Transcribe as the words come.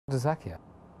Zakia,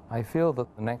 I feel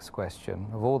that the next question,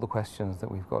 of all the questions that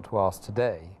we've got to ask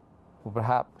today, will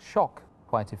perhaps shock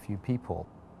quite a few people.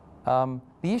 The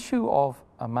issue of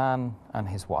a man and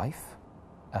his wife,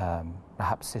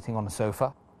 perhaps sitting on a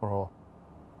sofa or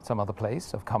some other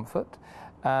place of comfort,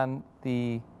 and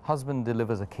the husband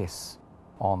delivers a kiss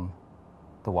on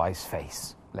the wife's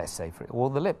face, let's say, or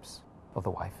the lips of the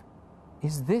wife.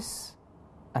 Is this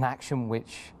an action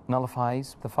which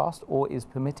nullifies the fast or is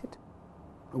permitted?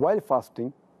 While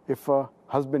fasting, if a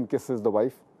husband kisses the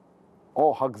wife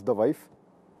or hugs the wife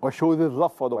or shows his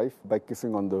love for the wife by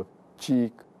kissing on the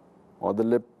cheek or the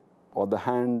lip or the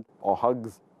hand or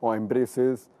hugs or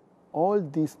embraces, all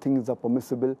these things are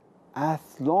permissible as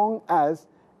long as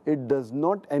it does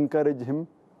not encourage him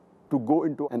to go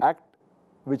into an act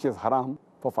which is haram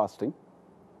for fasting.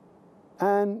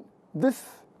 And this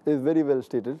is very well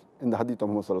stated in the hadith of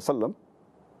Muhammad sallallahu alaihi wasallam.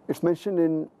 It's mentioned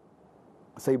in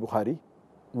Sahih Bukhari,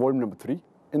 volume number 3,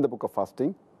 in the book of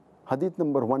fasting, hadith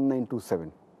number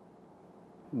 1927,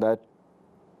 that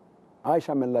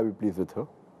Aisha, may Allah be pleased with her,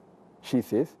 she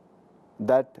says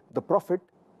that the Prophet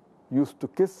used to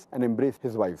kiss and embrace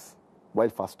his wives while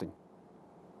fasting.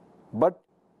 But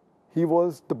he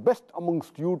was the best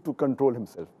amongst you to control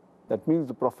himself. That means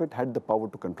the Prophet had the power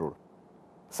to control.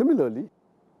 Similarly,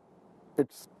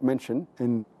 it's mentioned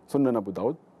in Sunan Abu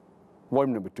Dawud,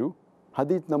 volume number 2,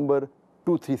 hadith number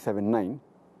 2379,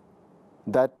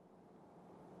 that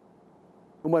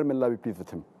Umar, may Allah be pleased with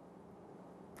him,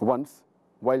 once,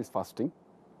 while fasting,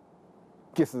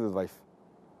 kisses his wife.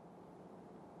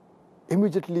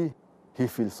 Immediately, he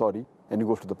feels sorry and he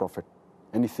goes to the Prophet.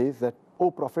 And he says that, "Oh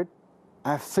Prophet,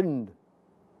 I have sinned.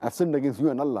 I have sinned against you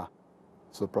and Allah."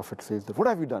 So the Prophet says that, "What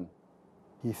have you done?"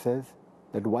 He says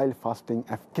that while fasting,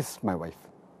 I have kissed my wife.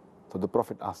 So the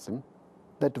Prophet asks him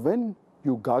that when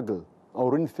you gargle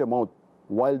or rinse your mouth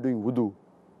while doing wudu,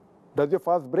 does your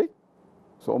fast break?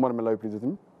 So Umar, may Allah be pleased with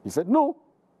him, he said, "No."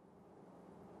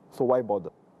 So why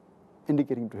bother?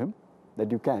 Indicating to him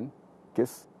that you can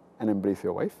kiss and embrace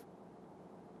your wife.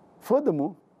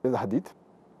 Furthermore, there's a hadith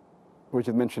which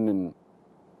is mentioned in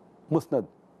Musnad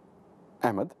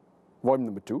Ahmad, volume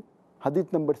number 2,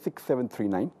 hadith number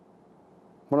 6739.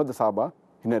 One of the Sahaba,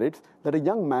 he narrates that a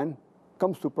young man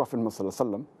comes to Prophet Muhammad sallallahu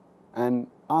alaihi wasallam and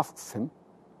asks him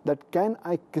that, "Can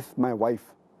I kiss my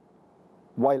wife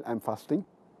while I'm fasting?"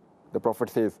 The Prophet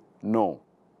says, "No."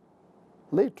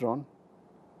 Later on,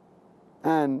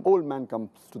 an old man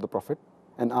comes to the Prophet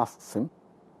and asks him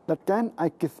that, "Can I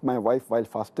kiss my wife while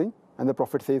fasting?" And the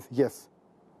Prophet says, "Yes."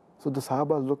 So the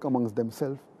Sahaba look amongst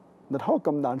themselves that how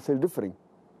come the answer is differing?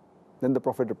 Then the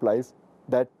Prophet replies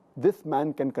that this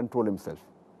man can control himself.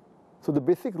 So the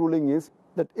basic ruling is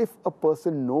that if a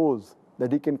person knows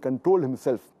that he can control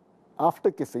himself after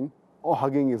kissing or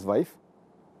hugging his wife,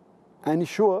 and is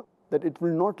sure that it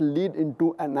will not lead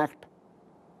into an act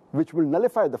which will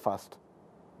nullify the fast.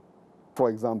 For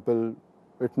example,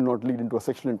 it will not lead into a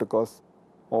sexual intercourse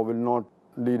or will not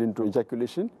lead into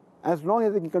ejaculation. As long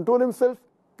as he can control himself,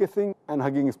 kissing and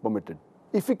hugging is permitted.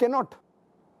 If he cannot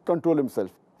control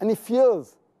himself and he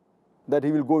fears that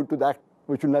he will go into the act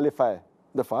which will nullify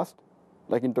the fast,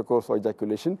 like intercourse or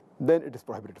ejaculation, then it is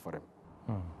prohibited for him.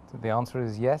 So the answer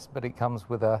is yes, but it comes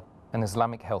with an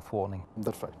Islamic health warning.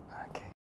 That's right.